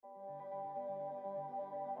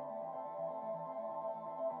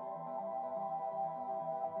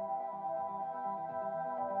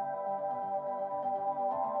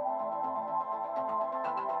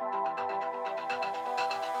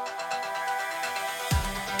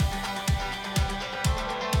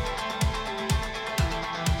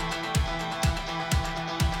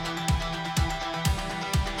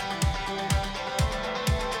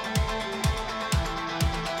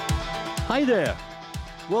Hi there.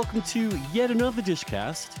 Welcome to yet another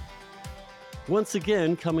Dishcast. Once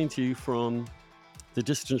again, coming to you from the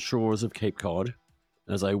distant shores of Cape Cod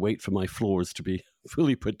as I wait for my floors to be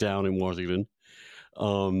fully put down in Washington.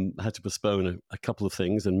 I had to postpone a couple of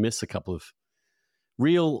things and miss a couple of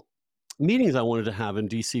real meetings I wanted to have in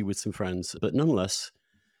DC with some friends. But nonetheless,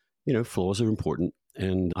 floors are important,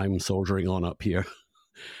 and I'm soldiering on up here.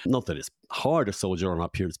 Not that it's hard to soldier on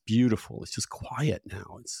up here. It's beautiful. It's just quiet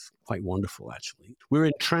now. It's quite wonderful, actually. We're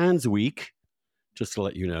in Trans Week, just to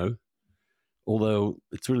let you know, although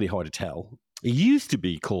it's really hard to tell. It used to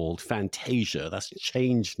be called Fantasia. That's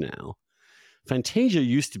changed now. Fantasia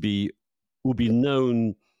would be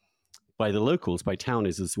known by the locals, by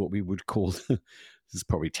townies, as what we would call, this is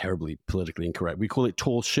probably terribly politically incorrect, we call it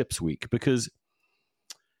Tall Ships Week, because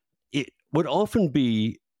it would often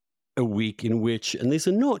be a week in which, and these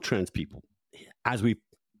are not trans people, as we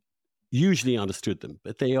usually understood them,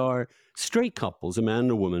 but they are straight couples, a man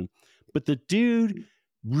and a woman, but the dude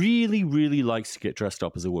really, really likes to get dressed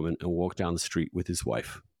up as a woman and walk down the street with his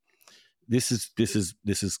wife. It's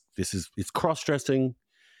cross-dressing,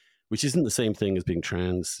 which isn't the same thing as being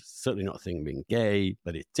trans, certainly not a thing being gay,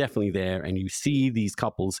 but it's definitely there. And you see these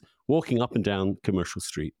couples walking up and down Commercial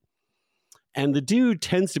Street. And the dude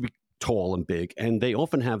tends to be tall and big, and they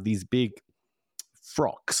often have these big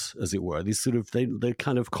frocks, as it were. These sort of, they're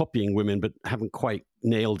kind of copying women, but haven't quite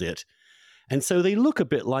nailed it. And so they look a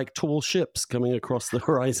bit like tall ships coming across the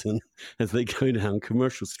horizon as they go down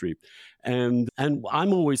Commercial Street. And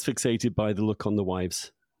I'm always fixated by the look on the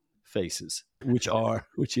wives' faces, which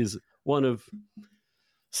is one of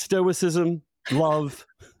stoicism, love,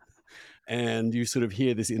 and you sort of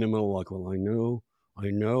hear this inner monologue, well, I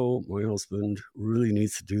know my husband really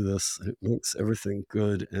needs to do this, and it makes everything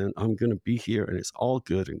good, and I'm going to be here, and it's all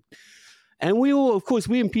good. And we all, of course,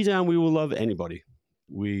 we in P-Town, we will love anybody.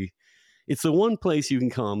 It's the one place you can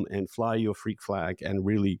come and fly your freak flag, and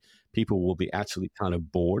really people will be actually kind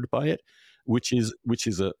of bored by it, which is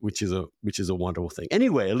a wonderful thing.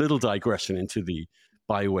 Anyway, a little digression into the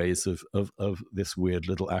byways of this weird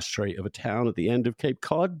little ashtray of a town at the end of Cape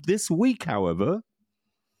Cod. This week, however,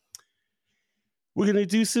 we're going to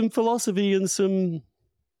do some philosophy and some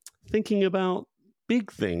thinking about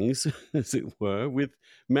big things, as it were, with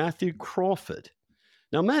Matthew Crawford.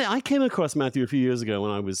 Now, I came across Matthew a few years ago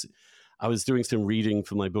when I was doing some reading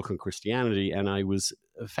for my book on Christianity, and I was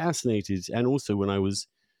fascinated, and also when I was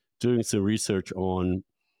doing some research on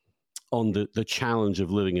the challenge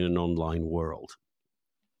of living in an online world.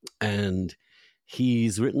 And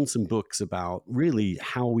he's written some books about really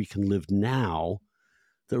how we can live now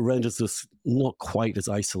that renders us not quite as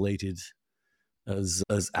isolated, as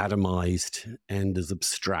atomized, and as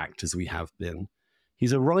abstract as we have been.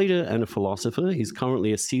 He's a writer and a philosopher. He's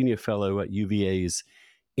currently a senior fellow at UVA's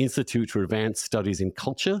Institute for Advanced Studies in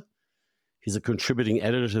Culture. He's a contributing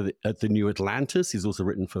editor at the New Atlantis. He's also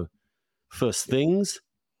written for First Things,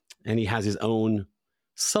 and he has his own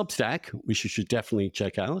Substack, which you should definitely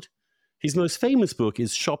check out. His most famous book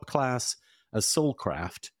is Shop Class as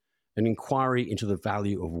Soulcraft, an inquiry into the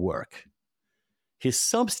value of work. His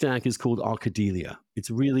Substack is called Arcadelia. It's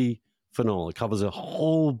really phenomenal. It covers a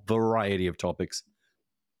whole variety of topics,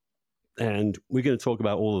 and we're going to talk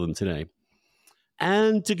about all of them today.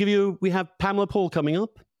 And we have Pamela Paul coming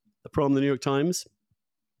up from the New York Times,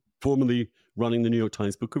 formerly running the New York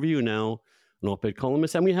Times Book Review, and now an op-ed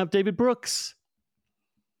columnist. And we have David Brooks.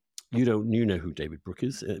 You know who David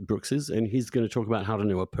Brooks is, and he's going to talk about how to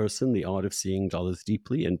know a person, the art of seeing others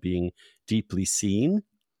deeply and being deeply seen.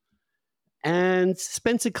 And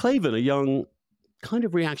Spencer Clavin, a young, kind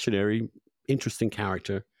of reactionary, interesting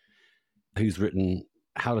character who's written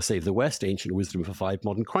How to Save the West, Ancient Wisdom for Five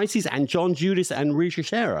Modern Crises, and John Judis and Risha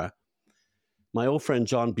Shera, my old friend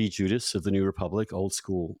John B. Judis of the New Republic, old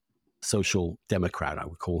school social democrat, I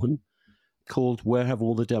would call him, called Where Have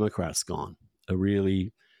All the Democrats Gone? A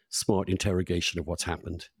really smart interrogation of what's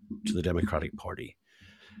happened to the Democratic Party.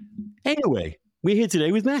 Anyway, we're here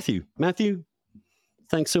today with Matthew. Matthew,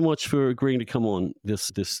 thanks so much for agreeing to come on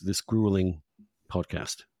this grueling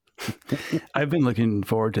podcast. I've been looking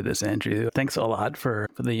forward to this, Andrew. Thanks a lot for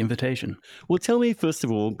the invitation. Well, tell me, first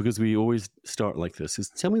of all, because we always start like this,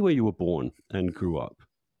 tell me where you were born and grew up.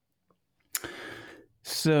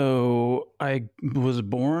 So I was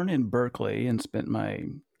born in Berkeley and spent my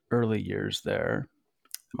early years there.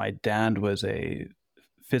 My dad was a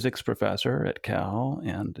physics professor at Cal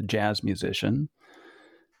and a jazz musician.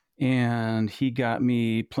 And he got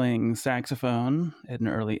me playing saxophone at an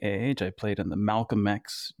early age. I played in the Malcolm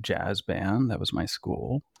X jazz band. That was my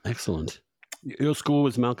school. Excellent. Your school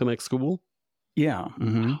was Malcolm X school? Yeah.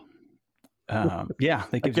 Mm-hmm. Yeah,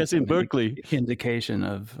 that I gives you guess in some Berkeley, indication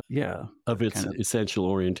of, of its kind of, essential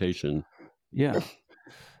orientation. yeah.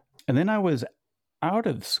 And then I was out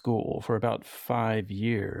of school for about 5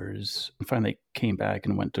 years and finally came back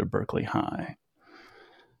and went to Berkeley High.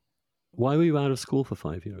 Why were you out of school for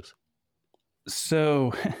 5 years?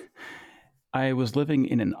 So I was living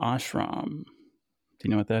in an ashram. Do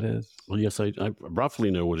you know what that is? Well, yes, I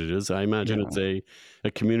roughly know what it is. I imagine Yeah. it's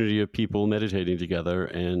a community of people meditating together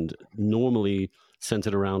and normally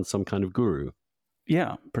centered around some kind of guru.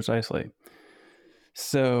 Yeah, precisely.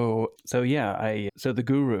 So yeah, so the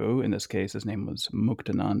guru in this case, his name was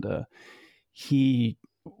Muktananda. He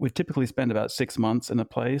would typically spend about 6 months in a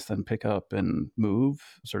place and pick up and move,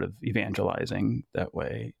 sort of evangelizing that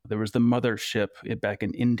way. There was the mothership back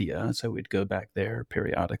in India, so we'd go back there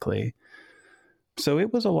periodically. So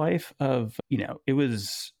it was a life of, it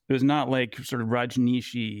was not like sort of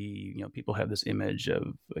Rajneeshi, people have this image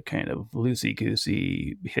of a kind of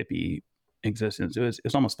loosey-goosey hippie existence. It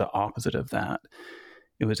was almost the opposite of that.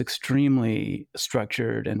 It was extremely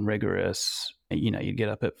structured and rigorous. You'd get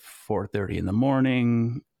up at 4:30 in the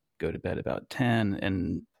morning, go to bed about 10,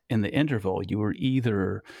 and in the interval, you were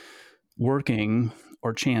either working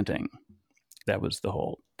or chanting. That was the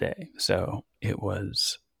whole day. So it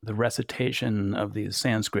was the recitation of these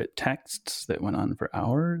Sanskrit texts that went on for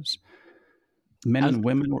hours. Men As, and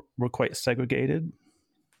women were quite segregated.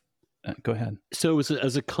 Go ahead. so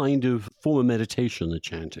as a kind of form of meditation, the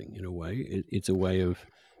chanting, in a way, it's a way of,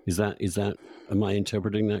 is that, am I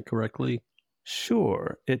interpreting that correctly?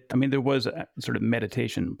 Sure. There was a sort of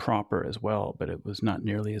meditation proper as well, but it was not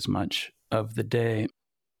nearly as much of the day.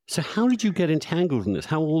 So how did you get entangled in this?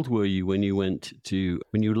 How old were you when you This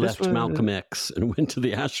left was, Malcolm X and went to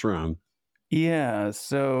the ashram? yeah.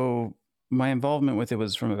 So my involvement with it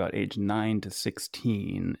was from about age 9 to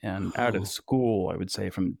 16, and out of Oh, school, I would say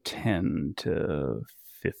from 10 to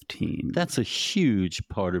 15. that's a huge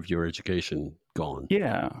part of your education gone.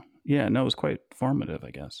 Yeah. Yeah. No, it was quite formative,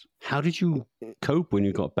 I guess. How did you cope when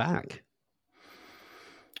you got back?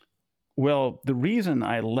 Well, the reason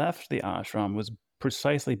I left the ashram was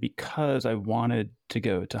precisely because I wanted to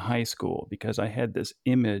go to high school, because I had this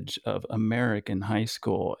image of American high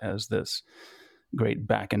school as this great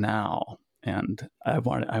bacchanal, and I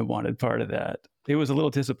wanted part of that. It was a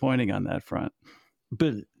little disappointing on that front.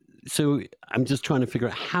 But so I'm just trying to figure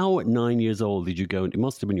out how at 9 years old did you go? It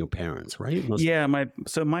must have been your parents, right? Yeah,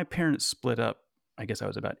 my parents split up. I guess I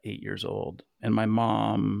was about 8 years old, and my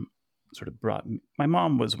mom sort of brought me. My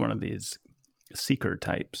mom was one of these seeker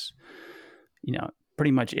types.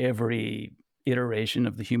 Pretty much every iteration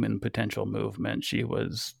of the human potential movement she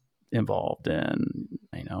was involved in,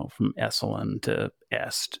 from Esalen to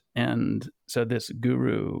Est. And so this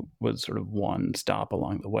guru was sort of one stop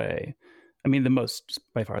along the way.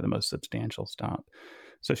 By far the most substantial stop.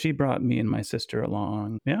 So she brought me and my sister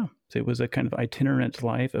along. Yeah. So it was a kind of itinerant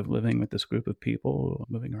life of living with this group of people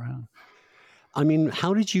moving around. I mean,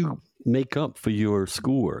 how did you make up for your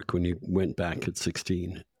schoolwork when you went back at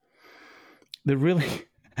 16? There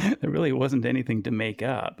really wasn't anything to make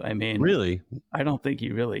up. Really? I don't think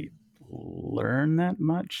you really learn that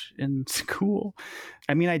much in school.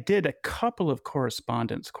 I did a couple of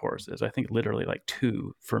correspondence courses, I think literally like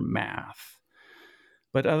 2 for math.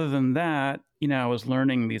 But other than that, I was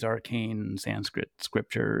learning these arcane Sanskrit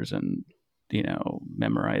scriptures and,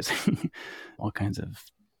 memorizing all kinds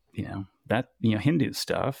of, Hindu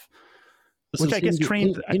stuff, This which is I guess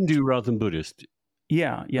trained. Hindu rather than Buddhist.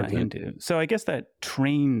 Yeah, Okay. Hindu. So I guess that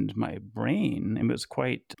trained my brain, and it was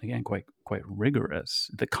quite rigorous.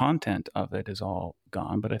 The content of it is all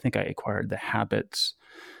gone, but I think I acquired the habits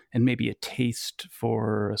and maybe a taste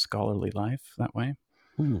for a scholarly life that way.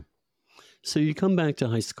 So you come back to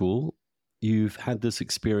high school, you've had this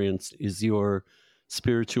experience. Is your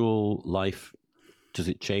spiritual life, does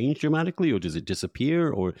it change dramatically or does it disappear,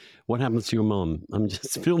 or what happens to your mom? I'm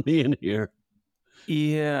just fill me in here.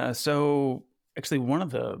 Yeah. So actually, one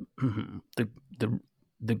of the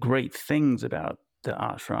the great things about the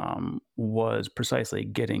ashram was precisely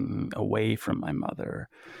getting away from my mother.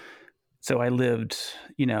 So I lived,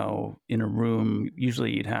 in a room.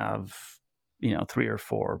 Usually, you'd have, 3 or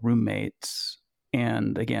 4 roommates,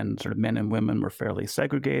 and again, sort of men and women were fairly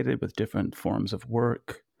segregated with different forms of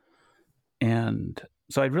work, and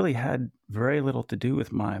so I really had very little to do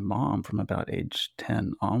with my mom from about age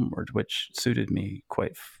 10 onward, which suited me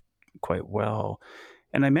quite well.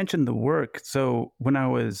 And I mentioned the work. So when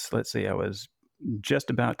let's say I was just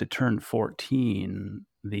about to turn 14,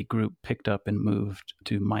 the group picked up and moved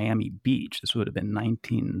to Miami Beach. This would have been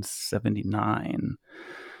 1979.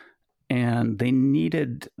 And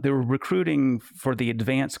they were recruiting for the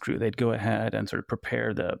advanced crew. They'd go ahead and sort of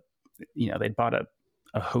prepare they'd bought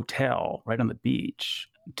a hotel right on the beach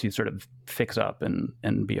to sort of fix up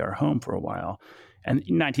and be our home for a while. And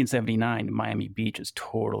in 1979, Miami Beach is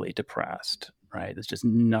totally depressed, right? It's just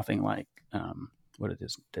nothing like what it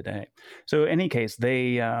is today. So in any case,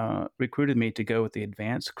 they recruited me to go with the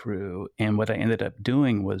advanced crew. And what I ended up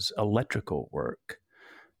doing was electrical work.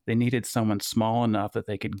 They needed someone small enough that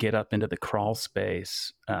they could get up into the crawl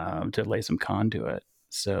space to lay some conduit.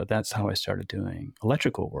 So that's how I started doing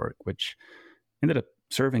electrical work, which ended up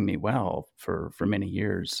serving me well for many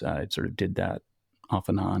years. I sort of did that off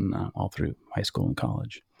and on all through high school and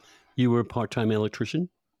college. You were a part-time electrician?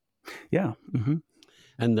 Yeah. Mm-hmm.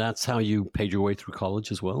 And that's how you paid your way through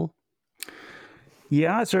college as well?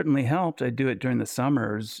 Yeah, it certainly helped. I do it during the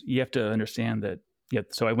summers. You have to understand that. Yeah,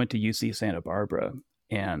 so I went to UC Santa Barbara,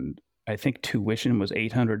 and I think tuition was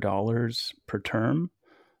 $800 per term.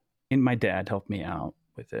 And my dad helped me out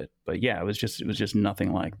with it. But yeah, it was just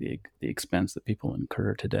nothing like the expense that people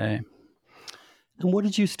incur today. And what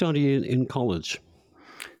did you study in college?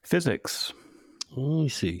 Physics. Oh, I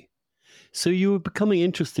see. So you were becoming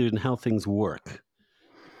interested in how things work.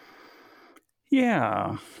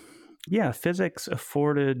 Yeah. Yeah, physics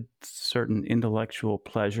afforded certain intellectual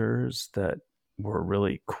pleasures that were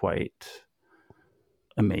really quite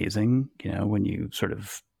amazing. When you sort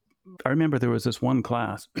of, I remember there was this one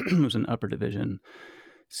class, it was an upper division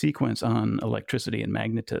sequence on electricity and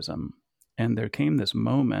magnetism. And there came this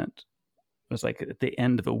moment, it was like at the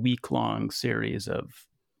end of a week-long series of,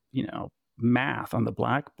 math on the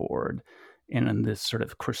blackboard. And in this sort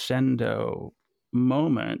of crescendo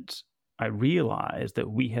moment, I realized that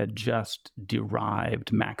we had just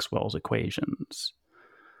derived Maxwell's equations,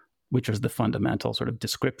 which was the fundamental sort of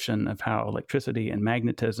description of how electricity and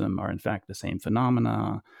magnetism are in fact the same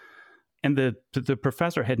phenomena. And the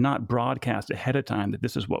professor had not broadcast ahead of time that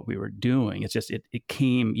this is what we were doing. It's just, it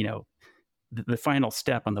came, the final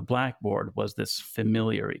step on the blackboard was this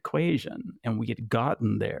familiar equation. And we had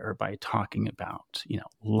gotten there by talking about,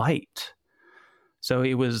 light. So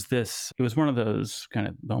it was one of those kind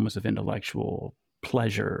of moments of intellectual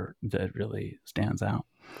pleasure that really stands out.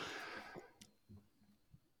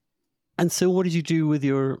 And so what did you do with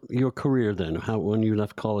your career then? When you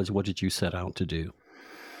left college, what did you set out to do?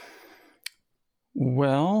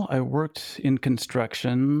 Well, I worked in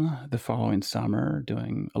construction the following summer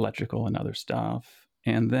doing electrical and other stuff.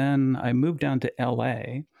 And then I moved down to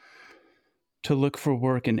LA to look for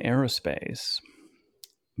work in aerospace.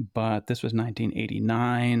 But this was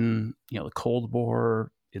 1989. The Cold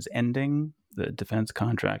War is ending. The defense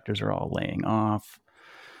contractors are all laying off.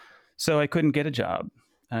 So I couldn't get a job.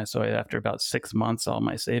 So after about 6 months, all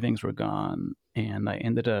my savings were gone. And I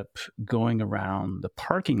ended up going around the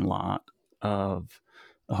parking lot of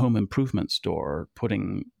a home improvement store,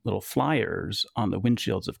 putting little flyers on the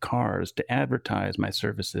windshields of cars to advertise my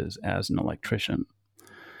services as an electrician.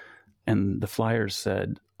 And the flyers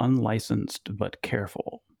said, unlicensed but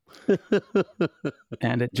careful.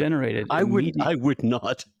 And it generated I would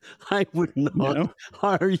not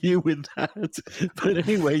hire you with that. But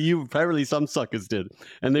anyway, apparently some suckers did,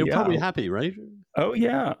 and they were probably happy, right? Oh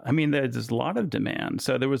yeah, I mean there's a lot of demand.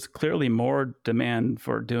 So there was clearly more demand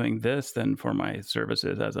for doing this than for my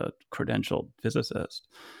services as a credentialed physicist.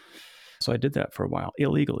 So I did that for a while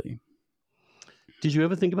illegally. Did you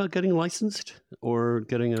ever think about getting licensed or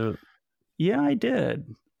getting a? Yeah, I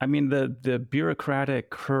did. I mean, the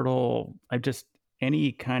bureaucratic hurdle,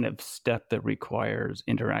 any kind of step that requires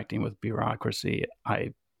interacting with bureaucracy,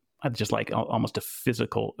 I just like almost a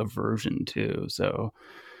physical aversion to. So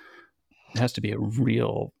it has to be a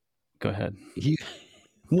real, go ahead.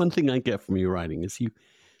 One thing I get from your writing is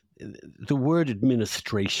the word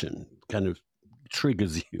administration kind of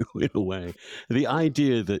triggers you in a way. The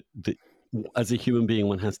idea that as a human being,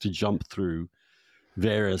 one has to jump through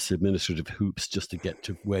various administrative hoops just to get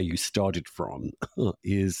to where you started from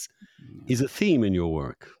is a theme in your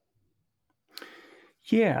work.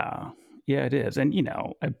 Yeah, it is. And,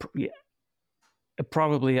 I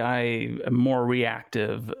am more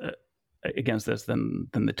reactive against this than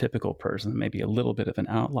the typical person, maybe a little bit of an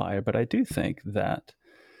outlier. But I do think that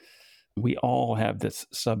we all have this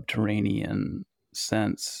subterranean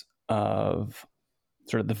sense of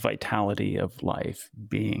sort of the vitality of life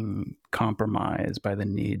being compromised by the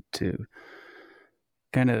need to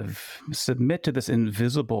kind of submit to this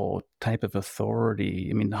invisible type of authority.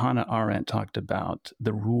 I mean, Hannah Arendt talked about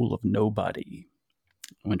the rule of nobody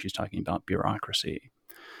when she's talking about bureaucracy.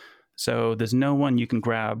 So there's no one you can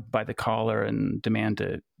grab by the collar and demand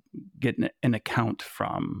to get an account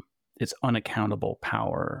from. It's unaccountable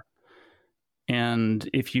power. And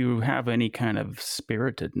if you have any kind of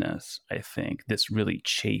spiritedness, I think this really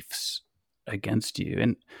chafes against you.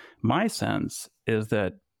 And my sense is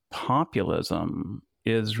that populism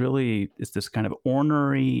is this kind of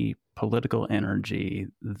ornery political energy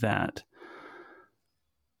that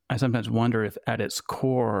I sometimes wonder if at its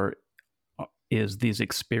core is these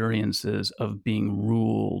experiences of being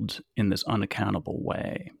ruled in this unaccountable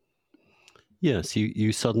way. Yes,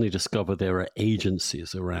 you suddenly discover there are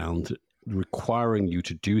agencies around requiring you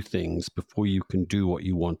to do things before you can do what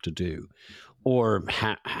you want to do, or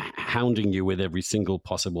hounding you with every single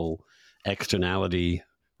possible externality,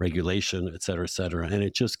 regulation, et cetera, and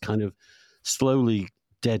it just kind of slowly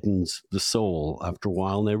deadens the soul after a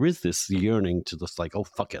while. And there is this yearning to just like, oh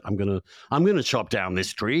fuck it, I'm gonna chop down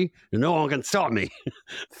this tree, and no one can stop me.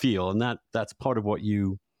 Feel, and that's part of what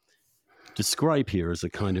you describe here as a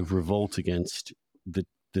kind of revolt against the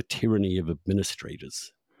tyranny of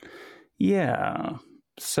administrators. Yeah.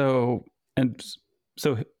 So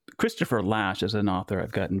Christopher Lasch is an author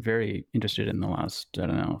I've gotten very interested in the last, I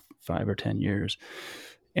don't know, 5 or 10 years.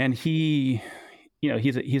 And he's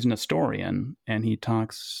an historian, and he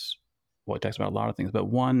talks about a lot of things, but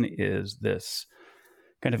one is this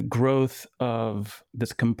kind of growth of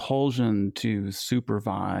this compulsion to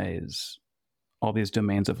supervise all these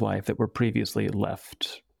domains of life that were previously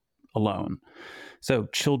left alone. So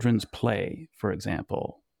children's play, for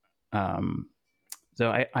example. So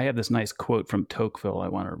I have this nice quote from Tocqueville I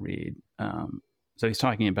want to read. So he's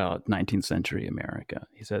talking about 19th century America.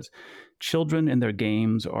 He says, "Children in their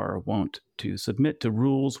games are wont to submit to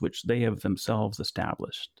rules which they have themselves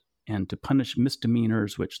established, and to punish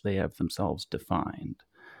misdemeanors which they have themselves defined.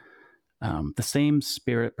 The same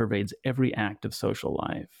spirit pervades every act of social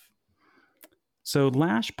life." So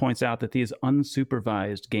Lasch points out that these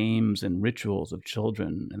unsupervised games and rituals of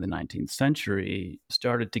children in the 19th century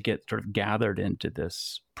started to get sort of gathered into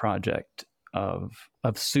this project of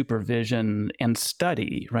supervision and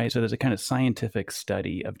study, right? So there's a kind of scientific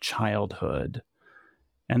study of childhood.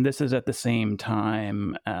 And this is at the same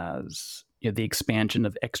time as the expansion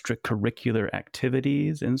of extracurricular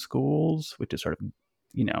activities in schools, which is sort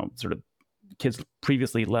of kids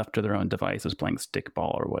previously left to their own devices playing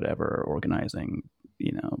stickball or whatever, organizing,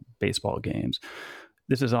 baseball games.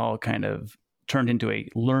 This is all kind of turned into a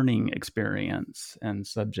learning experience and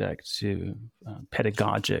subject to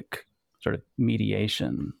pedagogic sort of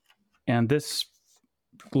mediation. And this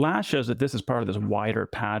Lasch shows that this is part of this wider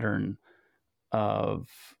pattern of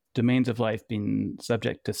domains of life being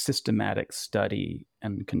subject to systematic study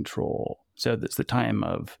and control. So that's the time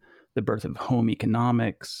of the birth of home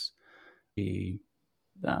economics, the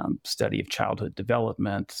study of childhood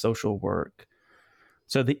development, social work.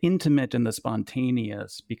 So the intimate and the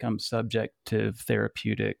spontaneous become subject to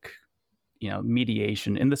therapeutic,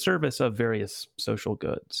 mediation in the service of various social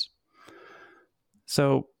goods.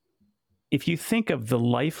 So if you think of the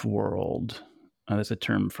life world, that's a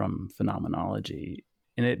term from phenomenology,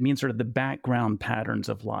 and it means sort of the background patterns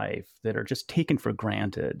of life that are just taken for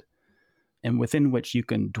granted and within which you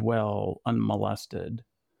can dwell unmolested.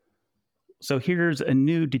 So here's a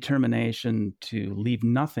new determination to leave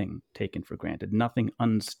nothing taken for granted, nothing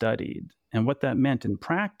unstudied. And what that meant in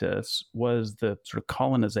practice was the sort of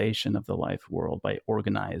colonization of the life world by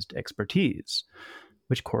organized expertise,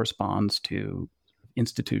 which corresponds to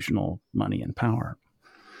institutional money and power.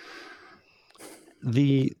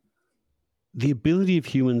 The ability of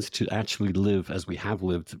humans to actually live as we have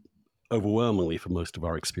lived overwhelmingly for most of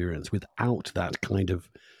our experience without that kind of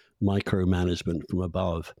micromanagement from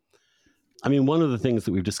above. I mean, one of the things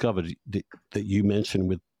that we've discovered that you mentioned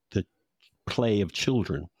with the play of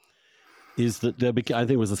children is that I think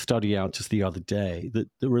there was a study out just the other day that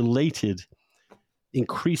the related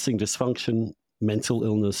increasing dysfunction, mental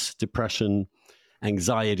illness, depression,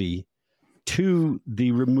 anxiety to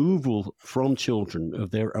the removal from children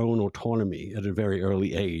of their own autonomy at a very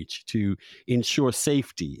early age to ensure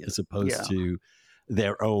safety as opposed to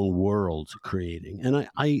their own world creating. And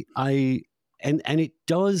And it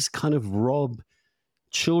does kind of rob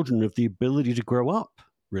children of the ability to grow up,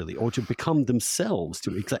 really, or to become themselves,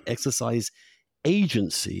 to exercise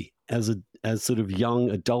agency as sort of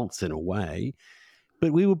young adults in a way.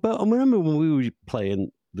 But I remember when we would play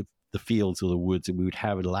in the fields or the woods, and we would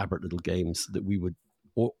have elaborate little games that we would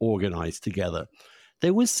organize together.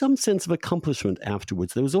 There was some sense of accomplishment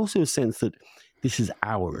afterwards. There was also a sense that this is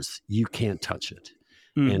ours. You can't touch it.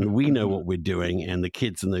 And we know what we're doing, and the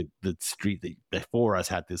kids in the street that before us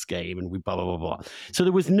had this game, and we blah, blah, blah, blah. So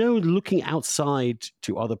there was no looking outside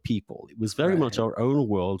to other people. It was very much our own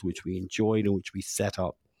world, which we enjoyed and which we set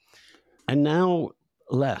up. And now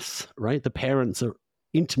less, right? The parents are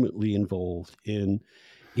intimately involved in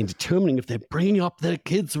determining if they're bringing up their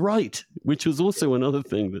kids right, which was also another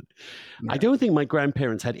thing that I don't think my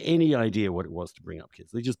grandparents had any idea what it was to bring up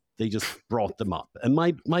kids. They just brought them up. And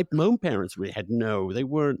my own parents really had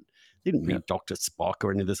they didn't read Dr. Spock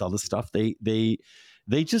or any of this other stuff. They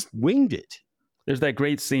just winged it. There's that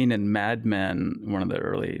great scene in Mad Men, one of the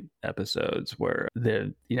early episodes, where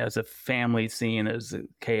it's a family scene. There's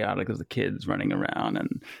chaotic as the kids running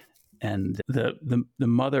around, and the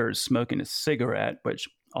mother is smoking a cigarette, which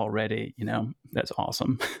already, that's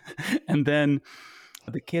awesome. And then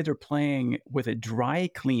the kids are playing with a dry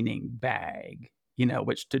cleaning bag,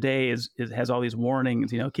 which today has all these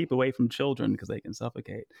warnings, keep away from children because they can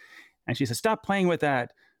suffocate. And she says, stop playing with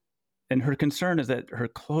that. And her concern is that her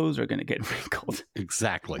clothes are going to get wrinkled.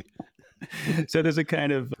 Exactly. So there's a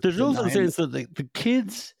kind of... There's also a sense that the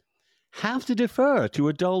kids have to defer to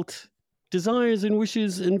adult desires and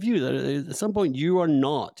wishes and views. At some point, you are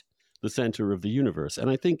not the center of the universe. And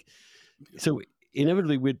I think, so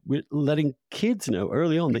inevitably, we're letting kids know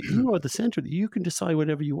early on that you are the center, that you can decide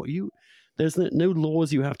whatever you want. There's no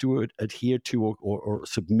laws you have to adhere to or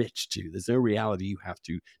submit to. There's no reality you have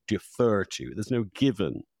to defer to. There's no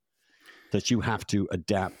given that you have to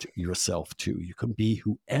adapt yourself to. You can be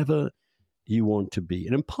whoever you want to be.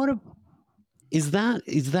 And part of, is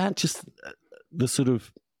that just the sort of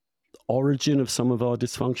origin of some of our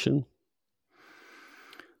dysfunction?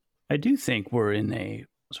 I do think we're in a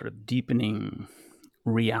sort of deepening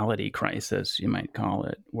reality crisis, you might call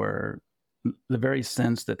it, where the very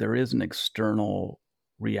sense that there is an external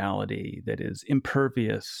reality that is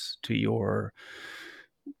impervious to your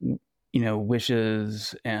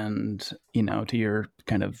wishes and, to your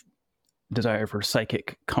kind of desire for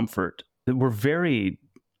psychic comfort. We're very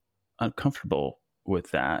uncomfortable with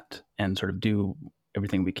that and sort of do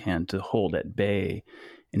everything we can to hold at bay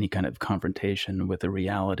any kind of confrontation with a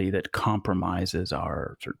reality that compromises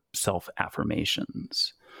our sort of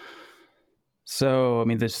self-affirmations. So, I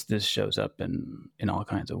mean, this shows up in all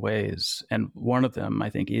kinds of ways. And one of them, I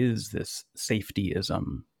think, is this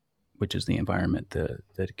safetyism, which is the environment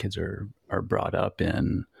that kids are brought up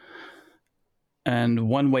in. And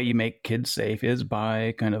one way you make kids safe is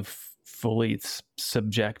by kind of fully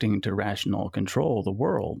subjecting to rational control the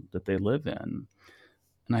world that they live in.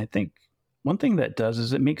 And I think one thing that does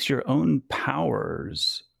is it makes your own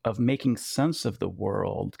powers of making sense of the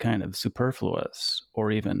world kind of superfluous or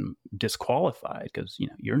even disqualified because,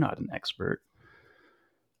 you're not an expert.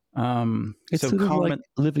 It's sort of like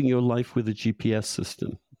living your life with a GPS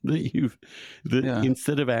system.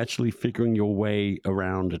 Instead of actually figuring your way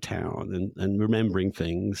around a town and remembering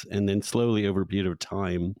things, and then slowly over a period of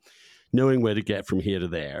time, knowing where to get from here to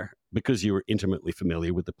there, because you were intimately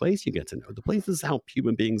familiar with the place, you get to know the place. This is how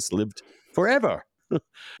human beings lived forever.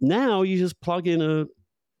 Now you just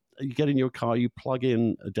you get in your car, you plug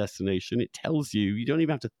in a destination, it tells you, you don't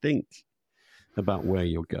even have to think about where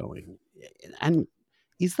you're going. And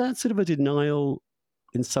is that sort of a denial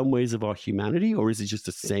in some ways of our humanity, or is it just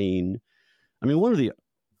a sane? I mean, one of the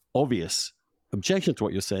obvious objections to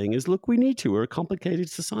what you're saying is, look, we're a complicated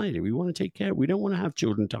society. We want to take care. We don't want to have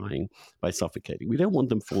children dying by suffocating. We don't want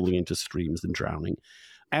them falling into streams and drowning.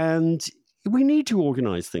 And we need to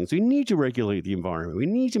organize things. We need to regulate the environment. We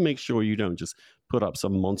need to make sure you don't just put up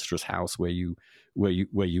some monstrous house where you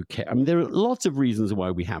care. I mean, there are lots of reasons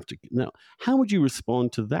why we have to. Now, how would you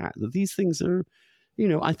respond to that? That these things are,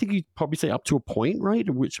 I think you'd probably say up to a point, right?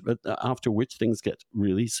 After which things get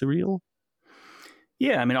really surreal.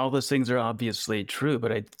 Yeah, I mean, all those things are obviously true,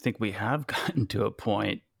 but I think we have gotten to a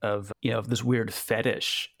point of, of this weird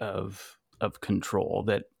fetish of control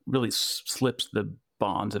that really slips the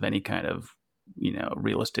bonds of any kind of,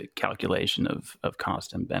 realistic calculation of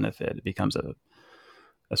cost and benefit. It becomes a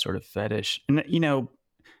sort of fetish. And,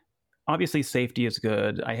 obviously safety is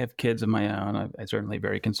good. I have kids of my own. I'm certainly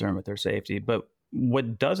very concerned with their safety. But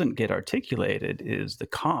what doesn't get articulated is the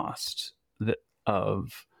cost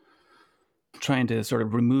of trying to sort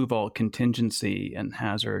of remove all contingency and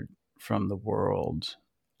hazard from the world.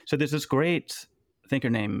 So there's this great thinker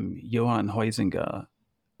named Johan Huizinga,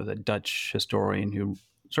 a Dutch historian who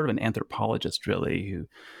sort of an anthropologist, really, who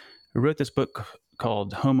wrote this book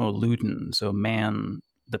called Homo Ludens, so man,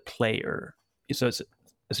 the player. So it's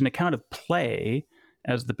an account of play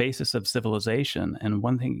as the basis of civilization. And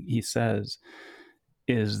one thing he says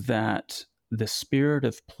is that the spirit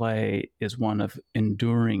of play is one of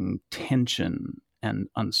enduring tension and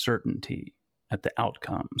uncertainty at the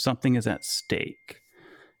outcome. Something is at stake,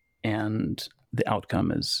 and the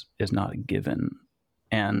outcome is not a given.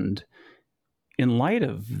 And in light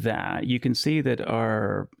of that, you can see that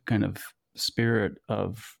our kind of spirit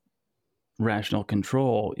of rational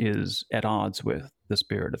control is at odds with the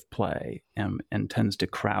spirit of play, and tends to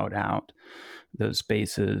crowd out those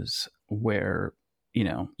spaces where,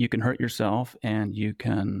 you can hurt yourself, and you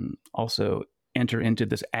can also enter into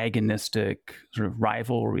this agonistic sort of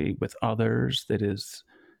rivalry with others that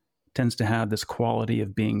tends to have this quality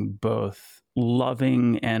of being both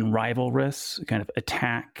loving and rivalrous, kind of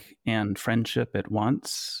attack and friendship at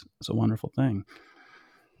once. It's a wonderful thing.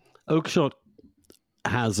 Oakeshott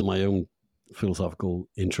has my own philosophical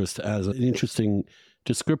interest as an interesting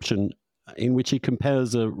description in which he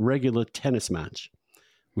compares a regular tennis match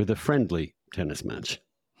with a friendly tennis match.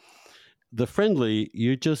 The friendly,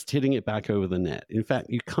 you're just hitting it back over the net. In fact,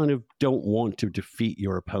 you kind of don't want to defeat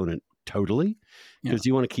your opponent totally because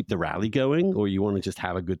you want to keep the rally going, or you want to just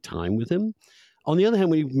have a good time with him. On the other hand,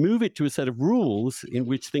 when you move it to a set of rules in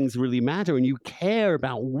which things really matter and you care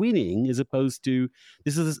about winning, as opposed to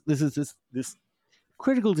this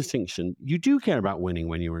critical distinction. You do care about winning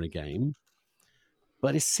when you're in a game,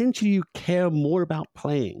 but essentially you care more about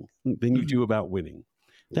playing than you do about winning.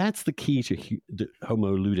 That's the key to the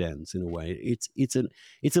Homo ludens in a way. It's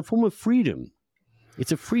a form of freedom.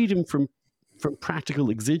 It's a freedom from practical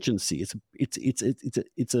exigency. It's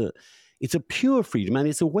a pure freedom, and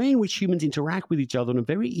it's a way in which humans interact with each other on a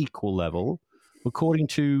very equal level, according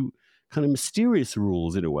to kind of mysterious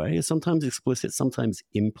rules in a way, sometimes explicit, sometimes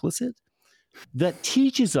implicit, that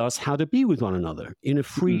teaches us how to be with one another in a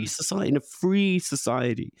free society. In a free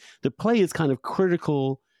society, the play is kind of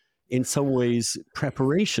critical in some ways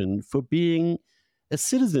preparation for being a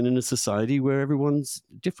citizen in a society where everyone's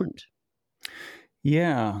different.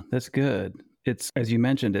 Yeah, that's good. It's, as you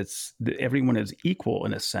mentioned, everyone is equal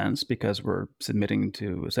in a sense because we're submitting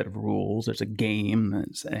to a set of rules. There's a game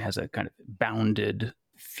that has a kind of bounded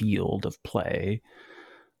field of play,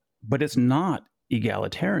 but it's not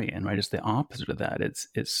egalitarian, right? It's the opposite of that.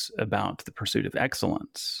 It's about the pursuit of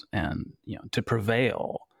excellence and, to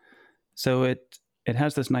prevail. So it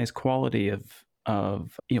has this nice quality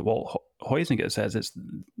of Huizinga says it's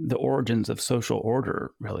the origins of social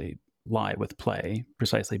order really lie with play,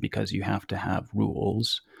 precisely because you have to have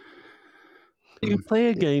rules. You play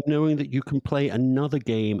a game knowing that you can play another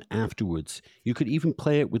game afterwards. You could even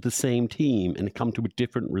play it with the same team and come to a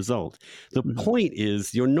different result. The point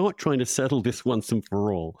is, you're not trying to settle this once and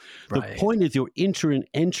for all. Right. The point is, you're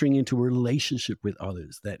entering into a relationship with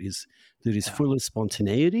others that is full of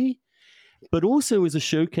spontaneity, but also is a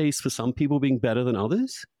showcase for some people being better than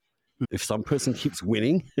others. If some person keeps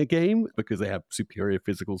winning a game because they have superior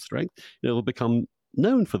physical strength, it'll become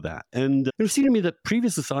known for that. And it seemed to me that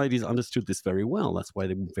previous societies understood this very well. That's why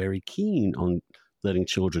they were very keen on letting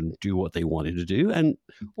children do what they wanted to do, and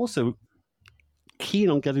also keen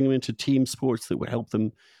on getting them into team sports that would help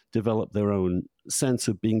them develop their own sense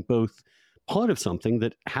of being both part of something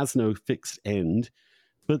that has no fixed end,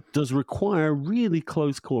 but does require really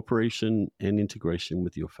close cooperation and integration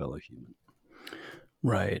with your fellow human.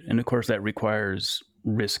 Right. And of course, that requires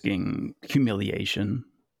risking humiliation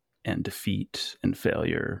and defeat and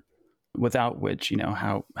failure, without which,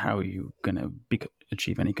 how are you going to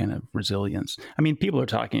achieve any kind of resilience? I mean, people are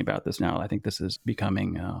talking about this now. I think this is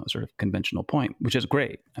becoming a sort of conventional point, which is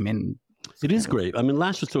great. I mean, it is great. I mean,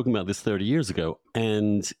 Lash was talking about this 30 years ago,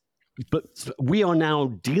 but we are now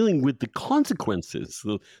dealing with the consequences,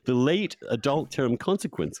 the late adult term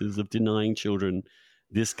consequences of denying children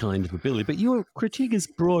this kind of ability. But your critique is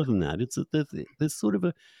broader than that. It's there's sort of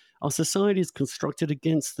our society is constructed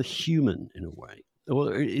against the human in a way,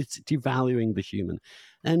 or it's devaluing the human.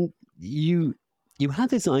 And you had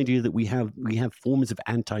this idea that we have forms of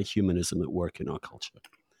anti-humanism at work in our culture.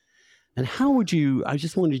 And how would you? I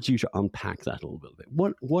just wanted you to unpack that a little bit.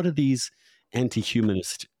 What are these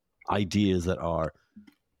anti-humanist ideas that are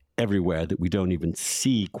everywhere that we don't even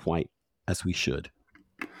see quite as we should?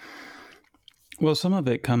 Well, some of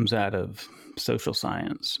it comes out of social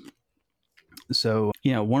science. So,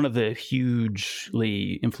 one of the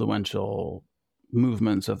hugely influential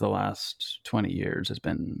movements of the last 20 years has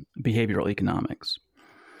been behavioral economics,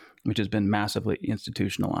 which has been massively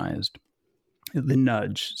institutionalized. The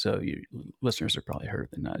nudge. So your listeners have probably heard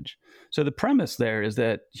of the nudge. So the premise there is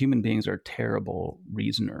that human beings are terrible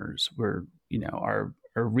reasoners. Our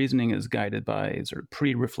reasoning is guided by sort of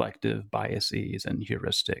pre-reflective biases and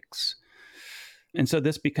heuristics. And so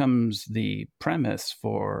this becomes the premise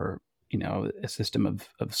for, a system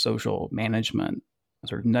of social management,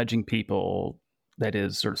 sort of nudging people, that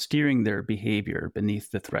is sort of steering their behavior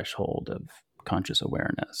beneath the threshold of conscious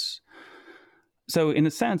awareness. So in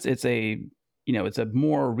a sense, it's a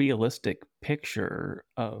more realistic picture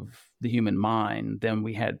of the human mind than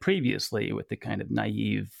we had previously with the kind of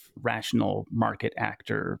naive, rational market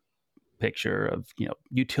actor picture of,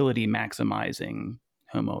 utility maximizing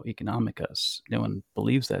Homo economicus. No one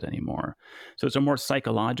believes that anymore. So it's a more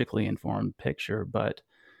psychologically informed picture, but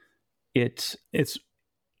it's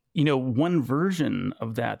one version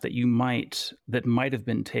of that might have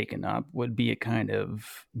been taken up would be a kind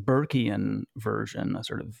of Burkean version, a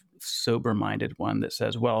sort of sober-minded one that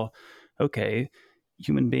says, well, okay,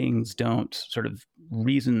 human beings don't sort of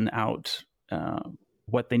reason out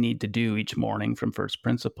what they need to do each morning from first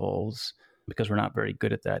principles, because we're not very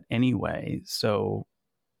good at that anyway. So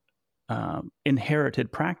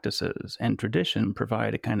inherited practices and tradition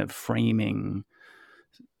provide a kind of framing,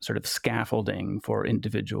 sort of scaffolding for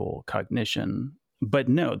individual cognition. But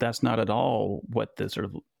no, that's not at all what the sort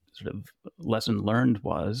of lesson learned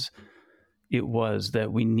was. It was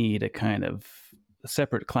that we need a kind of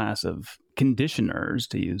separate class of conditioners,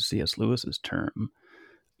 to use C.S. Lewis's term,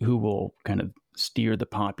 who will kind of steer the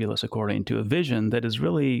populace according to a vision that is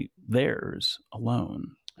really theirs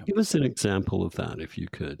alone. Give us an example of that, if you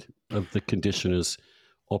could, of the conditioners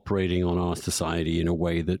operating on our society in a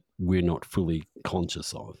way that we're not fully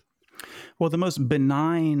conscious of. Well, the most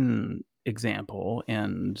benign example,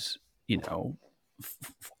 and,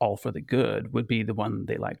 all for the good, would be the one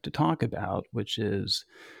they like to talk about, which is,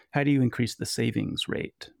 how do you increase the savings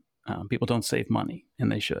rate? People don't save money,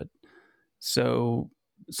 and they should. So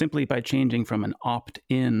simply by changing from an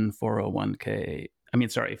opt-in 401k,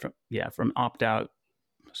 from opt-out,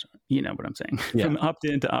 you know what I'm saying, from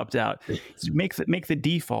opt-in to opt-out, make the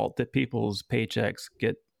default that people's paychecks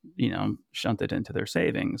get, shunted into their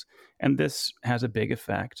savings. And this has a big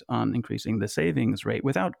effect on increasing the savings rate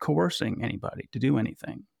without coercing anybody to do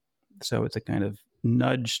anything. So it's a kind of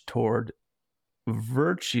nudge toward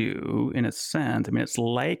virtue in a sense. I mean, it's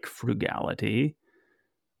like frugality,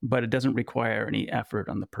 but it doesn't require any effort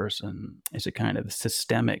on the person. It's a kind of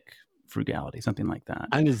systemic frugality, something like that.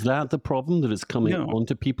 And is that the problem, that it's coming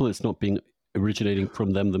onto people? It's not originating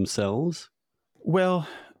from them themselves? Well,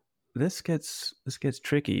 this gets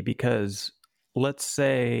tricky, because let's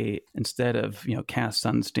say instead of, Cass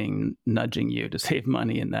Sunstein nudging you to save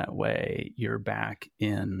money in that way, you're back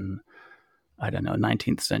in, I don't know,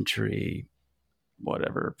 19th century,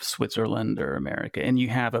 whatever, Switzerland or America, and you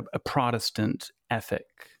have a Protestant ethic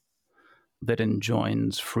that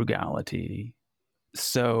enjoins frugality.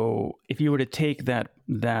 So if you were to take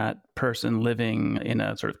that person living in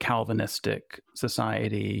a sort of Calvinistic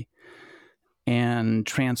society and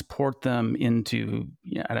transport them into,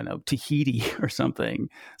 I don't know, Tahiti or something,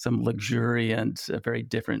 some luxuriant, very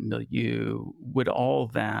different milieu, would all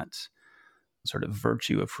that sort of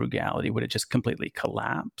virtue of frugality, would it just completely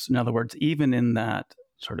collapse? In other words, even in that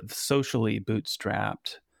sort of socially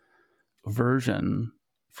bootstrapped version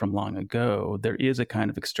from long ago, there is a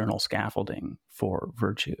kind of external scaffolding for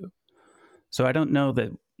virtue. So I don't know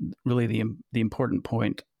that really the important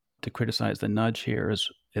point to criticize the nudge here is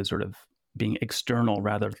sort of being external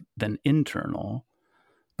rather than internal,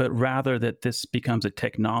 but rather that this becomes a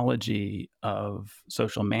technology of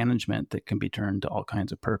social management that can be turned to all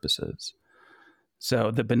kinds of purposes.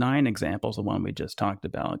 So the benign example is the one we just talked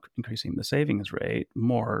about, increasing the savings rate.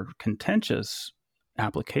 More contentious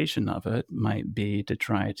application of it might be to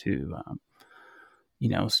try to,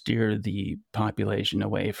 steer the population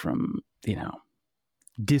away from,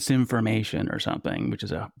 disinformation or something, which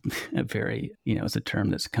is a very, it's a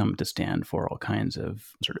term that's come to stand for all kinds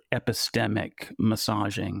of sort of epistemic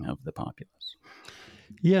massaging of the populace.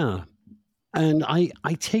 Yeah. And I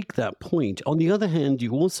take that point. On the other hand,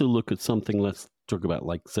 you also look at something, let's talk about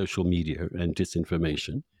like social media and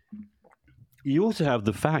disinformation. You also have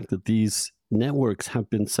the fact that these networks have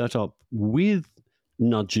been set up with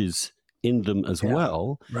nudges in them as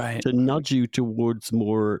well, right, to nudge you towards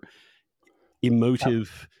more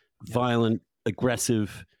emotive, violent,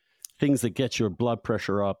 aggressive things that get your blood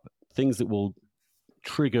pressure up, things that will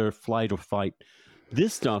trigger flight or fight.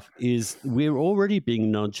 This stuff is, we're already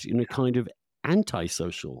being nudged in a kind of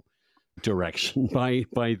antisocial direction by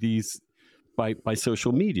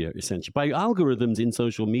social media, essentially, by algorithms in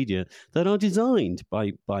social media that are designed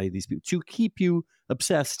by these people to keep you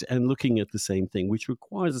obsessed and looking at the same thing, which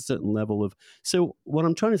requires a certain level of. So what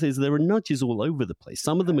I'm trying to say is there are nudges all over the place.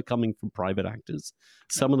 Some of them are coming from private actors.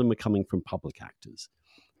 Some of them are coming from public actors.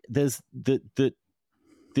 There's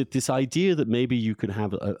this idea that maybe you could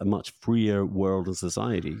have a much freer world and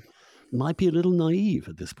society might be a little naive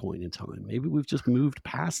at this point in time. Maybe we've just moved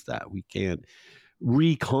past that. We can't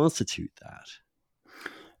reconstitute that.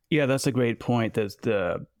 Yeah, that's a great point.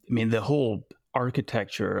 The whole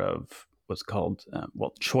architecture of what's called,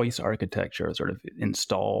 choice architecture, sort of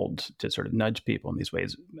installed to sort of nudge people in these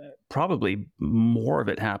ways. Probably more of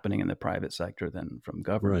it happening in the private sector than from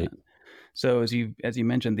government. Right. So as you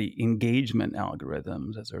mentioned, the engagement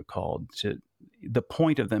algorithms, as they're called, the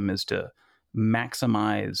point of them is to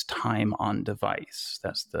maximize time on device.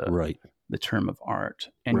 That's Right. the term of art.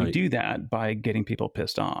 And you Right. do that by getting people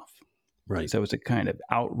pissed off. Right. So it's a kind of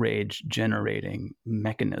outrage generating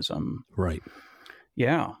mechanism. Right.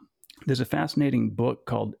 Yeah. There's a fascinating book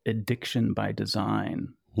called Addiction by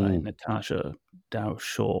Design by Natasha Dow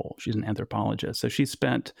Schull. She's an anthropologist. So she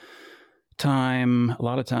spent a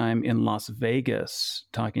lot of time in Las Vegas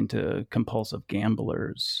talking to compulsive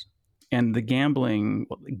gamblers. And the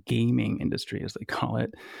gaming industry, as they call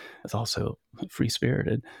it, is also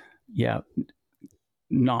free-spirited. Yeah.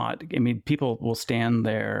 People will stand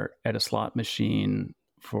there at a slot machine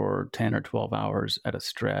for 10 or 12 hours at a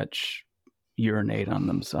stretch, urinate on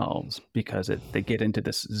themselves because they get into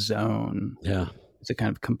this zone. Yeah. It's a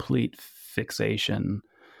kind of complete fixation.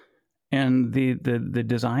 And the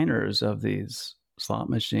designers of these slot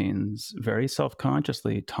machines very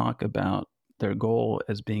self-consciously talk about their goal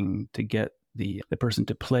as being to get the person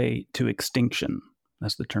to play to extinction.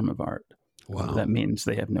 That's the term of art. Wow. That means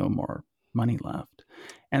they have no more money left.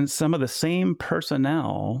 And some of the same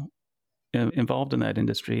personnel involved in that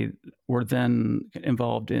industry were then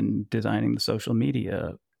involved in designing the social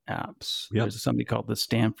media apps. Yep. There's something called the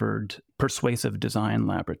Stanford Persuasive Design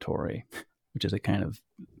Laboratory, which is a kind of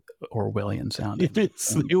Orwellian sound.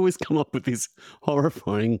 You always come up with these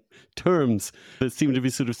horrifying terms that seem to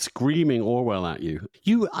be sort of screaming Orwell at you.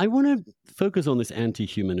 I want to focus on this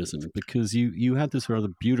anti-humanism because you had this rather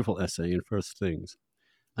beautiful essay in First Things.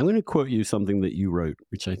 I'm going to quote you something that you wrote,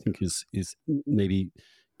 which I think is maybe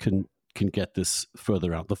can get this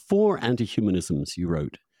further out. The 4 anti-humanisms you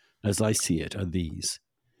wrote, as I see it, are these: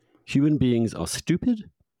 human beings are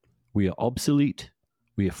stupid, we are obsolete,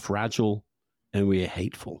 we are fragile, and we are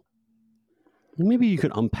hateful. Maybe you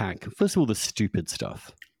could unpack, first of all, the stupid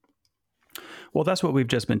stuff. Well, that's what we've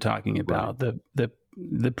just been talking about. Right.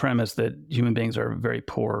 The premise that human beings are very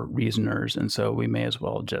poor reasoners, and so we may as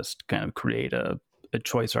well just kind of create a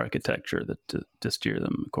choice architecture to steer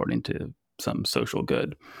them according to some social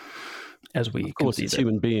good, as we of course, it's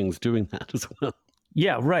human beings doing that as well.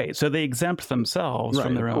 Yeah, right. So they exempt themselves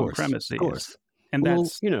from their own premises. Of course. And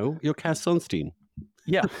that's, you're Cass Sunstein.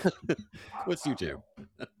 Yeah. Of course you do.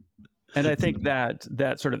 And I think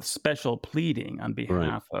that sort of special pleading on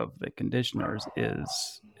behalf of the conditioners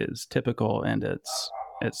is typical, and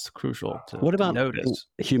it's crucial to What about notice.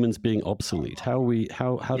 Humans being obsolete? How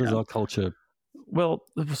does our culture? Well,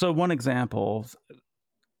 so one example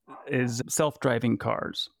is self-driving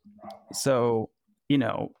cars. So,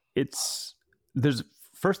 there's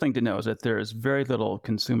first thing to know is that there is very little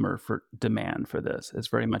consumer demand for this. It's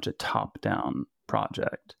very much a top-down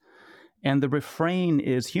project. And the refrain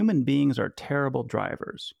is human beings are terrible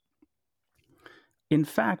drivers. In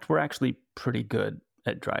fact, we're actually pretty good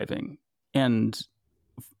at driving. And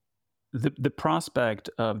the prospect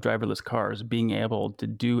of driverless cars being able to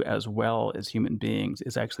do as well as human beings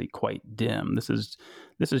is actually quite dim. This is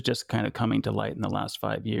just kind of coming to light in the last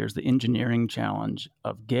 5 years. The engineering challenge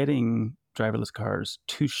of getting driverless cars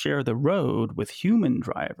to share the road with human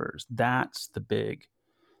drivers, that's the big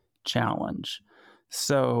challenge.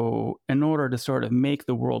 So in order to sort of make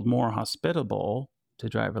the world more hospitable to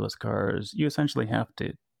driverless cars, you essentially have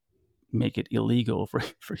to make it illegal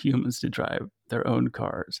for humans to drive their own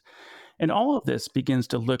cars. And all of this begins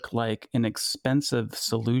to look like an expensive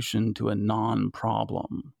solution to a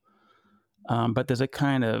non-problem. But there's a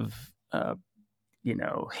kind of,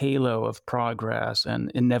 halo of progress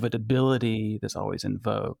and inevitability that's always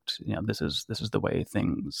invoked. This is the way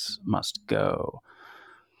things must go.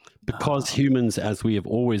 Because humans, as we have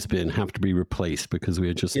always been, have to be replaced because we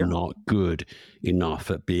are just not good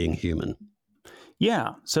enough at being human.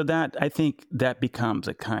 Yeah. So I think that becomes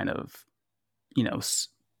a kind of, well,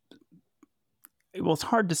 it's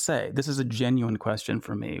hard to say. This is a genuine question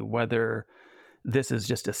for me, whether this is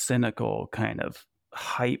just a cynical kind of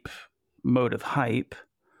mode of hype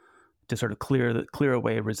to sort of clear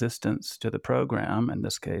away resistance to the program, in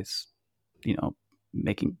this case,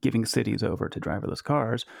 giving cities over to driverless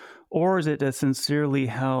cars, or is it a sincerely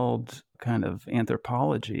held kind of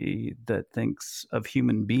anthropology that thinks of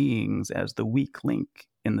human beings as the weak link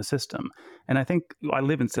in the system? And I think I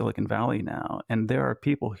live in Silicon Valley now, and there are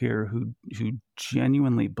people here who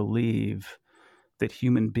genuinely believe that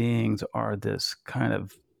human beings are this kind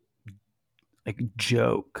of like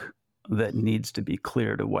joke that needs to be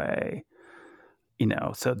cleared away.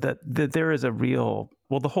 So that there is a real,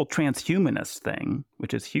 the whole transhumanist thing,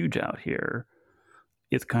 which is huge out here,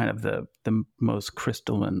 is kind of the most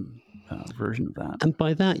crystalline version of that. And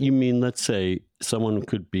by that, you mean, let's say someone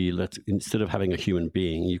could be, instead of having a human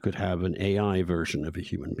being, you could have an AI version of a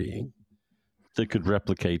human being that could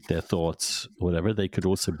replicate their thoughts, whatever. They could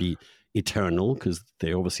also be eternal because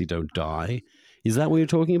they obviously don't die. Is that what you're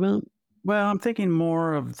talking about? Well, I'm thinking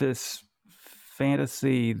more of this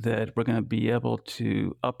fantasy that we're going to be able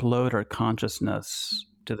to upload our consciousness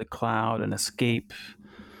to the cloud and escape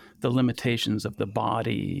the limitations of the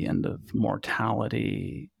body and of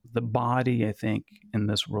mortality. The body, I think, in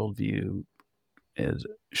this worldview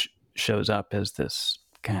shows up as this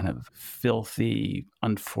kind of filthy,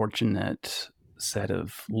 unfortunate set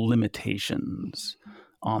of limitations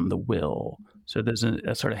on the will. So there's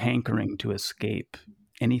a sort of hankering to escape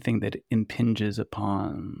anything that impinges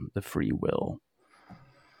upon the free will.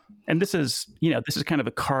 And this is kind of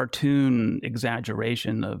a cartoon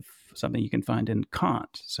exaggeration of something you can find in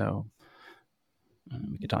Kant. So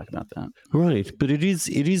we could talk about that. Right. But it is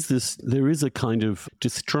this, there is a kind of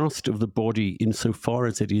distrust of the body insofar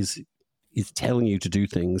as it is telling you to do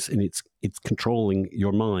things, and it's controlling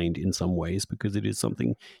your mind in some ways because it is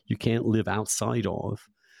something you can't live outside of.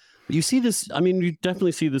 But you see this, I mean, you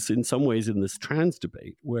definitely see this in some ways in this trans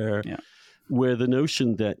debate where the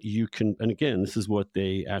notion that you can, and again, this is what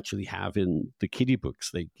they actually have in the kiddie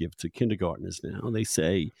books they give to kindergartners now. They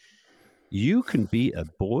say, you can be a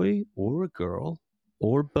boy or a girl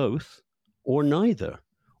or both or neither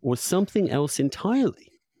or something else entirely.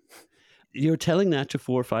 You're telling that to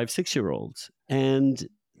 4, 5, 6-year-olds. And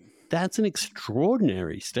that's an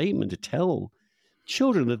extraordinary statement to tell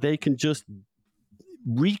children, that they can just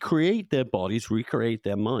recreate their bodies, recreate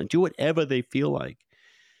their mind, do whatever they feel like,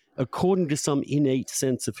 according to some innate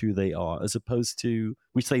sense of who they are, as opposed to,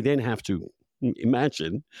 which they then have to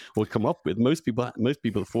imagine or come up with. Most people,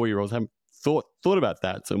 4-year-olds, haven't thought about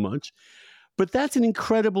that so much. But that's an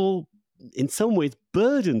incredible, in some ways,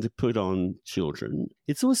 burden to put on children.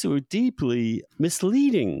 It's also a deeply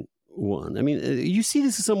misleading one. I mean, you see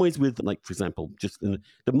this in some ways with, like, for example, just in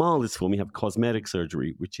the mildest form, you have cosmetic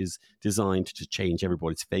surgery, which is designed to change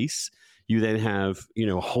everybody's face. You then have,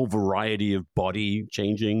 a whole variety of body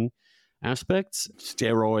changing aspects,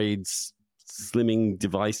 steroids, slimming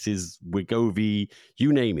devices, Wegovy,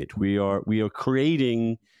 you name it. We are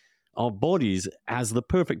creating our bodies as the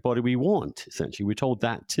perfect body we want, essentially. We're told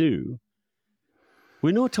that too.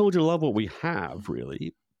 We're not told to love what we have,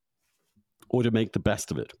 really, or to make the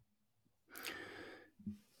best of it.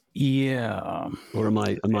 Yeah. Or am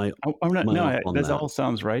I that all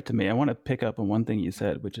sounds right to me. I want to pick up on one thing you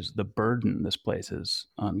said, which is the burden this places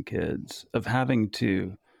on kids of having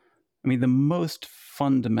to, the most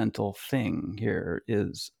fundamental thing here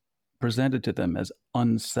is presented to them as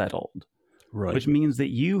unsettled, right? Which means that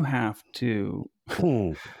you have to,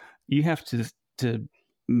 to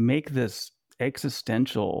make this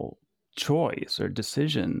existential choice or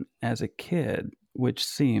decision as a kid, which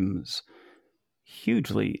seems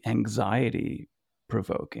hugely anxiety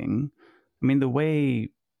provoking. The way,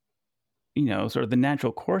 sort of the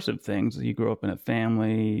natural course of things, you grow up in a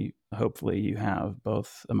family, hopefully you have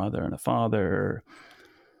both a mother and a father.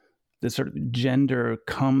 This sort of gender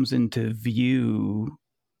comes into view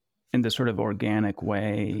in this sort of organic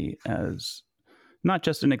way as not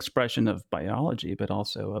just an expression of biology, but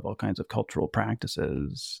also of all kinds of cultural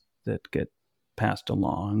practices that get passed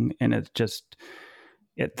along. And it's just,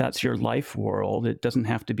 that's your life world. It doesn't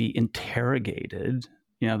have to be interrogated.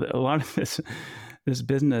 A lot of this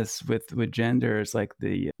business with gender is like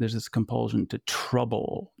there's this compulsion to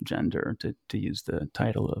trouble gender, to use the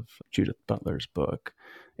title of Judith Butler's book.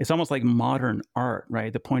 It's almost like modern art,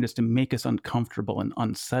 right? The point is to make us uncomfortable and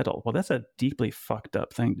unsettled. Well, that's a deeply fucked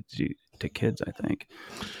up thing to do to kids, I think.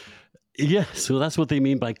 Yeah, so that's what they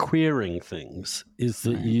mean by queering things, is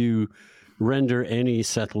that you render any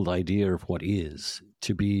settled idea of what is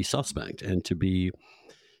to be suspect and to be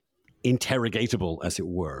interrogatable, as it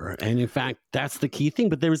were. And in fact, that's the key thing.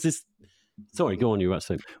 But there is this, sorry, go on, you were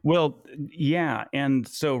saying. Well, yeah. And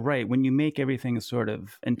so, right, when you make everything sort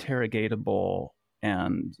of interrogatable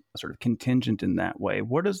and sort of contingent in that way,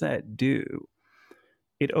 what does that do?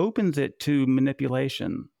 It opens it to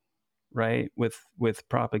manipulation, right? With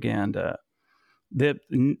propaganda.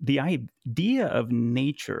 The idea of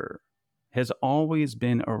nature has always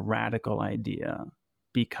been a radical idea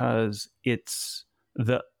because it's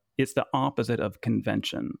the opposite of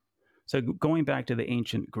convention. So going back to the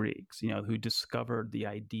ancient Greeks, who discovered the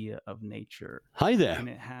idea of nature. Hi there. And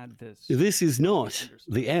it had this is not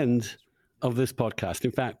the end of this podcast.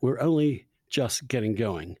 In fact, we're only just getting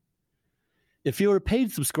going. If you're a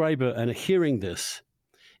paid subscriber and are hearing this,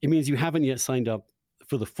 it means you haven't yet signed up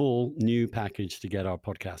for the full new package to get our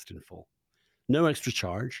podcast in full. No extra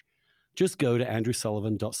charge. just go to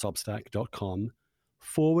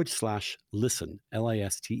andrewsullivan.substack.com/listen,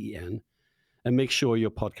 LISTEN, and make sure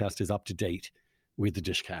your podcast is up to date with the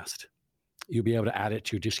Dishcast. You'll be able to add it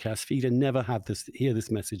to your Dishcast feed and never have hear this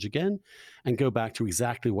message again and go back to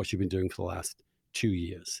exactly what you've been doing for the last 2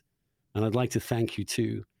 years. And I'd like to thank you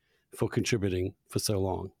too for contributing for so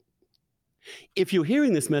long. If you're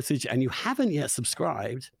hearing this message and you haven't yet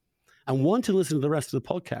subscribed and want to listen to the rest of the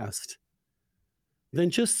podcast, then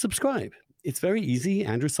just subscribe. It's very easy.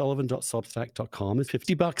 andrewsullivan.substack.com is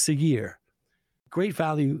 $50 a year. Great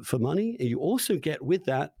value for money. And you also get with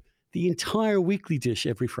that the entire weekly dish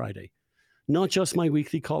every Friday. Not just my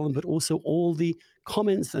weekly column, but also all the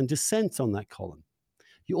comments and dissents on that column.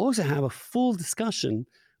 You also have a full discussion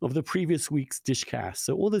of the previous week's Dishcast.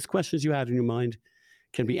 So all those questions you had in your mind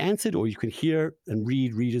can be answered, or you can hear and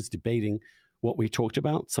read readers debating what we talked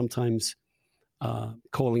about, sometimes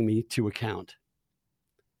calling me to account.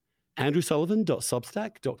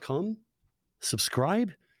 andrewsullivan.substack.com.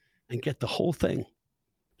 Subscribe and get the whole thing.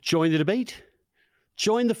 Join the debate.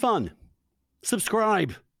 Join the fun.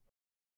 Subscribe.